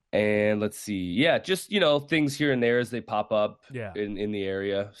 And let's see. Yeah, just, things here and there as they pop up in the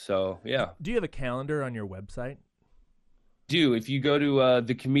area. So, yeah. Do you have a calendar on your website? If you go to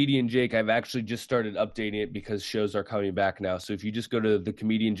the Comedian Jake, I've actually just started updating it because shows are coming back now. So if you just go to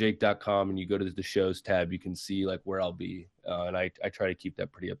thecomedianjake.com and you go to the shows tab, you can see where I'll be. And I try to keep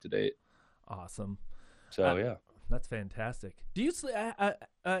that pretty up to date. Awesome. So yeah, that's fantastic. Do you sleep? I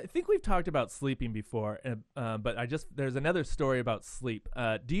think we've talked about sleeping before, but there's another story about sleep.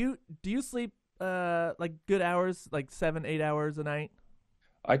 Do you sleep good hours, like 7-8 hours a night?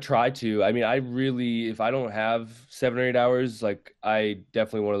 I try to. I mean, if I don't have 7 or 8 hours, I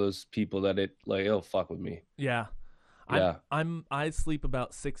definitely one of those people that it'll fuck with me. Yeah. Yeah. I sleep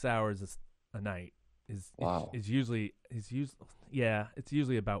about 6 hours a night. Wow. It's usually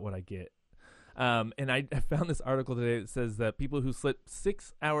about what I get. And I found this article today that says that people who sleep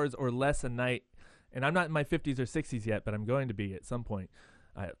 6 hours or less a night, and I'm not in my 50s or 60s yet, but I'm going to be at some point,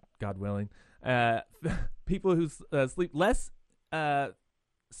 God willing. People who sleep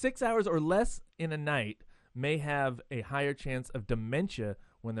 6 hours or less in a night may have a higher chance of dementia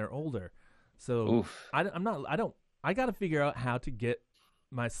when they're older. So I got to figure out how to get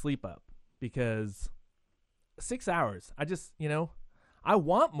my sleep up, because 6 hours, I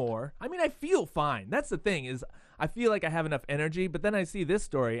want more. I mean, I feel fine. That's the thing, is I feel like I have enough energy, but then I see this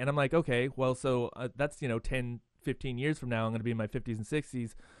story and I'm like, okay, well, so that's, 10, 15 years from now, I'm going to be in my 50s and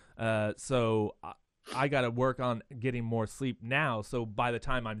 60s. So I got to work on getting more sleep now. So by the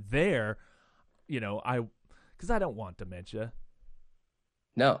time I'm there, because I don't want dementia.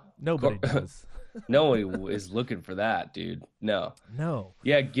 No. Nobody does. No one is looking for that, dude. No.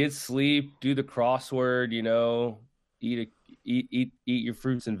 Yeah, get sleep, do the crossword, eat your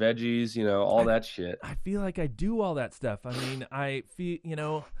fruits and veggies, all that shit. I feel like I do all that stuff. I mean, I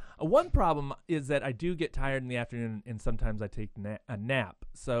feel, one problem is that I do get tired in the afternoon, and sometimes I take a nap.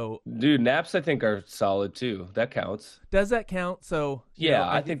 So, dude, naps I think are solid too. That counts. Does that count? So, yeah,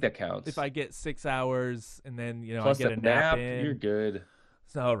 I think that counts. If I get 6 hours and then plus I get a nap in, you're good.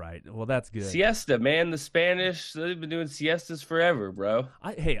 So, all right. Well, that's good. Siesta, man. The Spanish, they've been doing siestas forever, bro.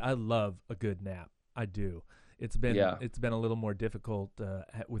 I love a good nap. I do. It's been a little more difficult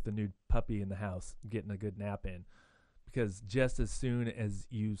with the new puppy in the house, getting a good nap in, because just as soon as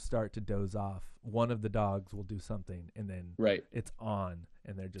you start to doze off, one of the dogs will do something, and then Right. it's on,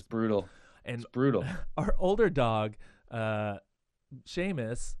 and they're just Brutal. And It's brutal. our older dog,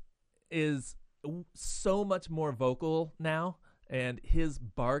 Seamus, is so much more vocal now, and his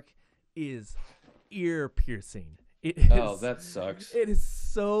bark is ear piercing. It is, Oh, that sucks. it is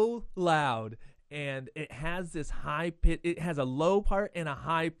so loud, and it has this high pitch. It has a low part and a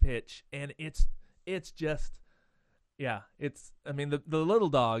high pitch, and it's just, yeah. It's, I mean, the little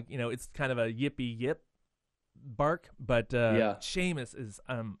dog, it's kind of a yippee yip bark, but Yeah. Seamus is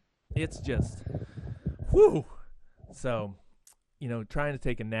it's just, whew. So, trying to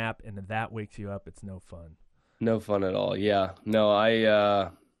take a nap and that wakes you up, it's no fun. No fun at all. Yeah. No,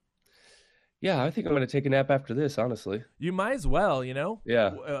 I think I'm going to take a nap after this, honestly. You might as well,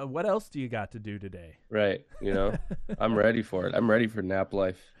 Yeah. What else do you got to do today? Right. I'm ready for it. I'm ready for nap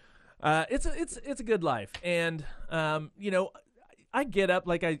life. It's a good life, and I get up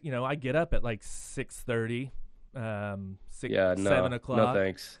I get up at like 6:30, 7 o'clock. No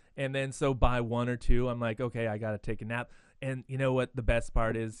thanks. And then so by 1 or 2, I'm like, okay, I got to take a nap. And you know what the best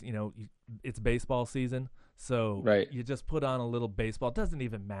part is? It's baseball season, so Right. you just put on a little baseball. It doesn't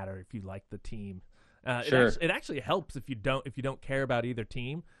even matter if you like the team. Sure. It actually helps if you don't care about either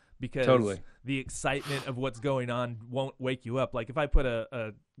team, because Totally. the excitement of what's going on won't wake you up. Like if I put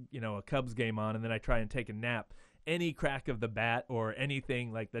a Cubs game on and then I try and take a nap, any crack of the bat or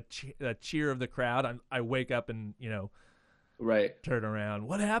anything like the cheer of the crowd, I wake up and Right. turn around.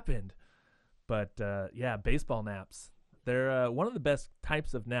 What happened? But yeah, baseball naps. They're one of the best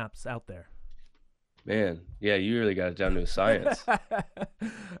types of naps out there. Man. Yeah, you really got it down to a science.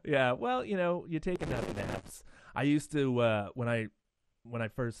 Yeah, well, you take enough naps. I used to when I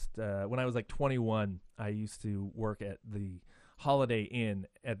was like 21, I used to work at the Holiday Inn.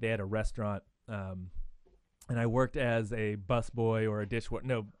 They had a restaurant, and I worked as a busboy or a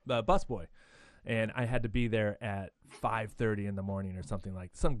busboy, and I had to be there at 5:30 in the morning or something,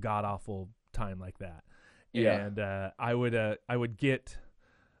 like some god awful time like that. Yeah. And I would get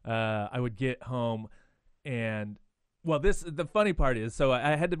home, and well, the funny part is, so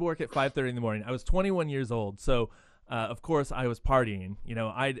I had to work at 5:30 in the morning. I was 21 years old, so of course I was partying.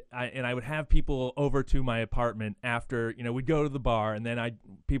 I would have people over to my apartment after. We'd go to the bar, and then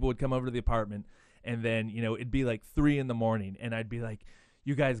people would come over to the apartment, and then it'd be like 3 in the morning, and I'd be like,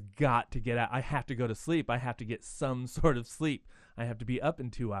 "You guys got to get out. I have to go to sleep. I have to get some sort of sleep. I have to be up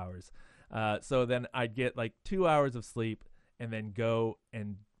in 2 hours." So then I'd get like 2 hours of sleep, and then go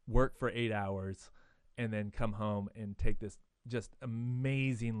and work for 8 hours, and then come home and take this just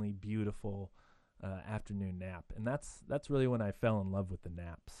amazingly beautiful afternoon nap. And that's really when I fell in love with the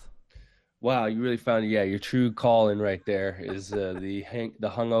naps. Wow, you really found your true calling right there is the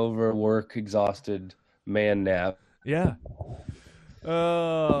hungover, work exhausted man nap. Yeah.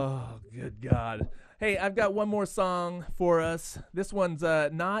 Oh, good God. Hey, I've got one more song for us. This one's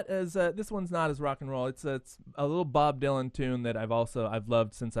not as rock and roll. It's a little Bob Dylan tune that I've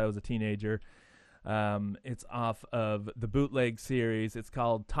loved since I was a teenager. It's off of the Bootleg series. It's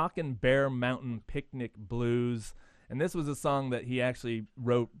called Talkin' Bear Mountain Picnic Blues. And this was a song that he actually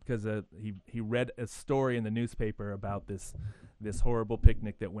wrote because he read a story in the newspaper about this horrible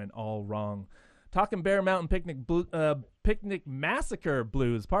picnic that went all wrong. Talkin' Bear Mountain Picnic Massacre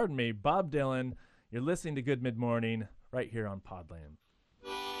Blues. Pardon me, Bob Dylan. You're listening to Good Mid-Morning right here on Podland.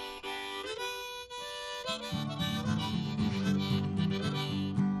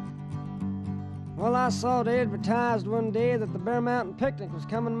 Well, I saw it advertised one day that the Bear Mountain Picnic was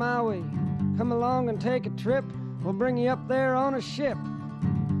coming my way. Come along and take a trip. We'll bring you up there on a ship.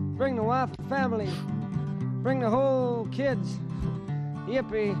 Bring the wife and family. Bring the whole kids.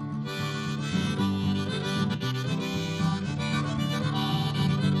 Yippee.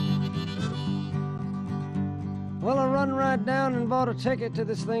 Well, I run right down and bought a ticket to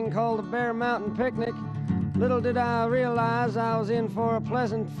this thing called the Bear Mountain Picnic. Little did I realize I was in for a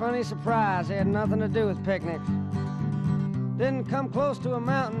pleasant, funny surprise. It had nothing to do with picnics. Didn't come close to a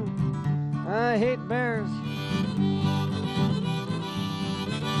mountain. I hate bears.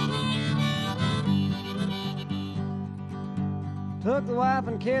 Took the wife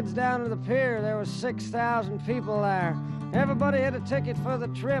and kids down to the pier. There was 6,000 people there. Everybody had a ticket for the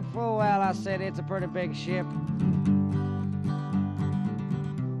trip. Oh, well, I said, it's a pretty big ship.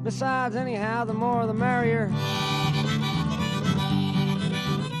 Besides, anyhow, the more the merrier.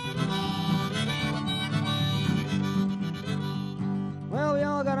 Well, we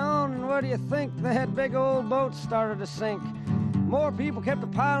all got on, and what do you think? That big old boat started to sink. More people kept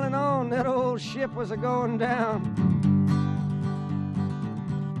piling on. That old ship was a-going down.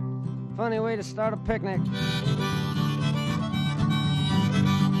 Funny way to start a picnic.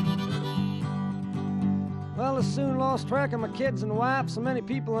 Well, I soon lost track of my kids and wife, so many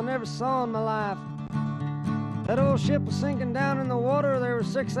people I never saw in my life. That old ship was sinking down in the water. There were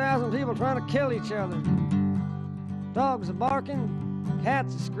 6,000 people trying to kill each other. Dogs are barking,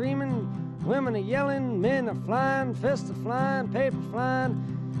 cats are screaming, women are yelling, men are flying, fists are flying, paper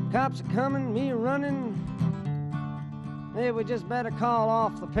flying, cops are coming, me running. Maybe we just better call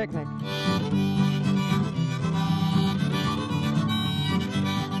off the picnic.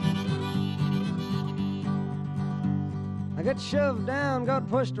 I got shoved down, got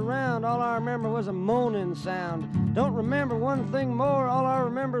pushed around. All I remember was a moaning sound. Don't remember one thing more. All I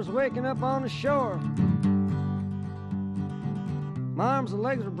remember is waking up on the shore. My arms and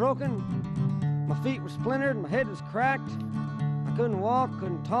legs were broken. My feet were splintered. My head was cracked. I couldn't walk,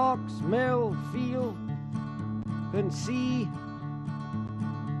 couldn't talk, smell, feel. Couldn't see.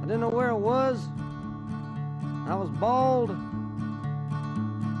 I didn't know where I was. I was bald.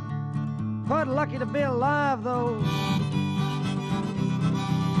 Quite lucky to be alive, though.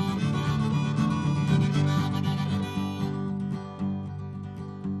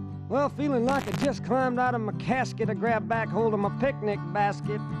 Well, feeling like I just climbed out of my casket, I grabbed back hold of my picnic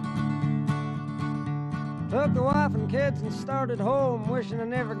basket. Took the wife and kids and started home, wishing I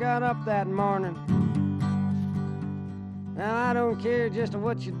never got up that morning. Now, I don't care just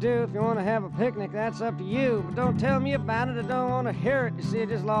what you do. If you want to have a picnic, that's up to you. But don't tell me about it, I don't want to hear it. You see, I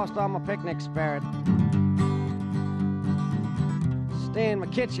just lost all my picnic spirit. Stay in my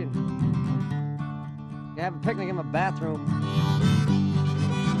kitchen. You have a picnic in my bathroom.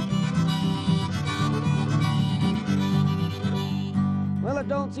 Well, it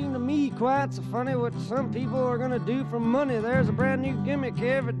don't seem to me quite so funny what some people are gonna do for money. There's a brand new gimmick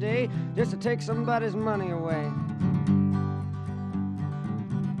every day just to take somebody's money away.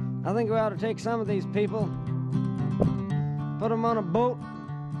 I think we ought to take some of these people, put them on a boat,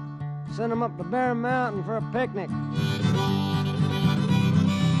 send them up to Bear Mountain for a picnic.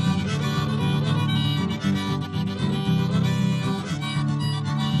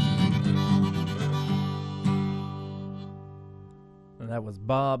 That was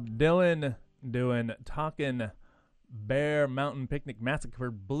Bob Dylan doing Talkin' Bear Mountain Picnic Massacre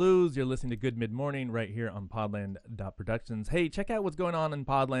Blues. You're listening to Good Mid-Morning right here on Podland.Productions. Hey, check out what's going on in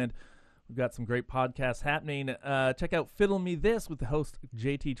Podland. We've got some great podcasts happening. Check out Fiddle Me This with the host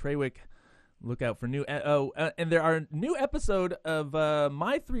JT Trawick. Look out for new... and there are new episode of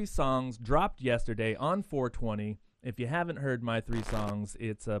My Three Songs dropped yesterday on 420. If you haven't heard My Three Songs,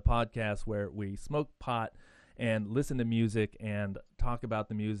 it's a podcast where we smoke pot and listen to music and talk about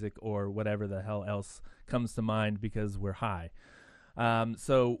the music or whatever the hell else comes to mind because we're high.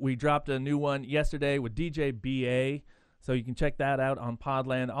 So we dropped a new one yesterday with DJ BA, so you can check that out on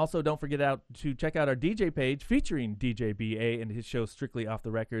Podland. Also, don't forget to check out our DJ page featuring DJ BA and his show Strictly Off the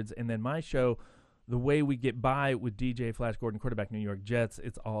Records, and then my show, The Way We Get By with DJ Flash Gordon, quarterback New York Jets.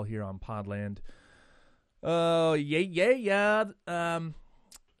 It's all here on Podland. Oh, yeah.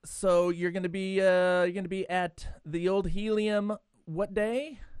 So you're gonna be at the old Helium what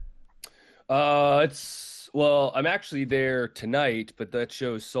day? I'm actually there tonight, but that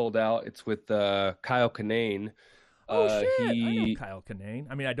show is sold out. It's with Kyle Kinane. Oh shit! I know Kyle Kinane.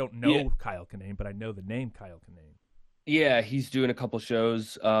 I mean, I don't know Kyle Kinane, but I know the name Kyle Kinane. Yeah, he's doing a couple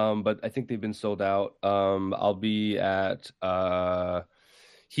shows, but I think they've been sold out. I'll be at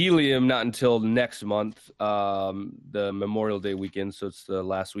Helium not until next month, the Memorial Day weekend. So it's the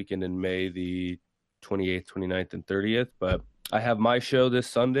last weekend in May, the 28th, 29th, and 30th. But I have my show this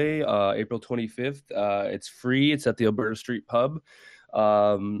Sunday, April 25th. It's free. It's at the Alberta Street Pub.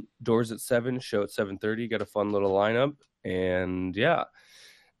 Doors at 7, show at 7:30. Got a fun little lineup. And yeah.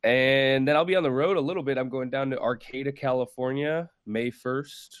 And then I'll be on the road a little bit. I'm going down to Arcata, California, May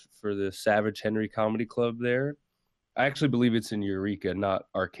 1st for the Savage Henry Comedy Club there. I actually believe it's in Eureka, not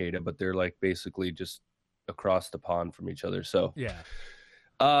Arcata, but they're like basically just across the pond from each other. So yeah.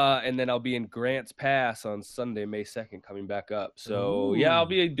 And then I'll be in Grants Pass on Sunday, May 2nd, coming back up. So yeah, I'll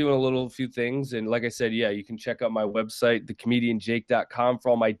be doing a few things. And like I said, yeah, you can check out my website, thecomedianjake.com, for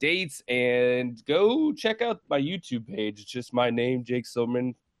all my dates, and go check out my YouTube page. It's just my name, Jake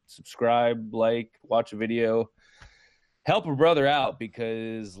Silverman. Subscribe, like, watch a video. Help a brother out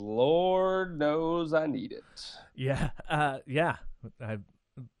because Lord knows I need it. Yeah.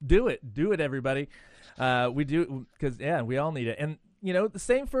 Do it, everybody. We do, because, yeah, we all need it. And, the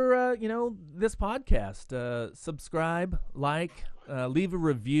same for, this podcast. Subscribe, like, leave a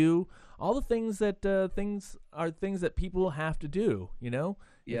review. All the things that things that people have to do,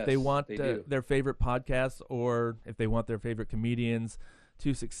 Yes, if they want do. their favorite podcasts or if they want their favorite comedians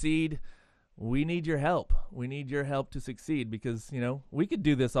to succeed. we need your help. We need your help to succeed because, we could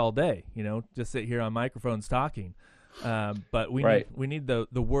do this all day, just sit here on microphones talking. But we need the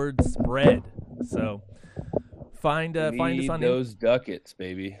word spread. So find us on those ducats,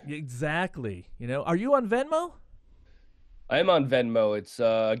 baby. Exactly. Are you on Venmo? I'm on Venmo. It's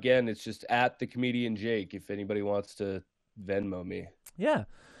again, it's just at the comedian Jake. If anybody wants to Venmo me. Yeah.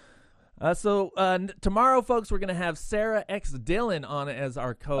 So tomorrow, folks, we're gonna have Sarah X Dillon on as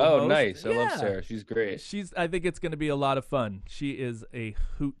our co-host. Oh, nice! I love Sarah. She's great. I think it's gonna be a lot of fun. She is a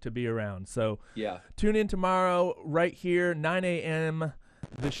hoot to be around. So yeah, tune in tomorrow right here, 9 a.m.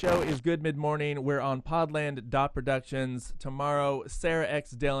 The show is Good Mid-Morning. We're on Podland Productions. Tomorrow, Sarah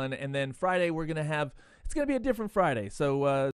X Dillon, and then Friday it's gonna be a different Friday. So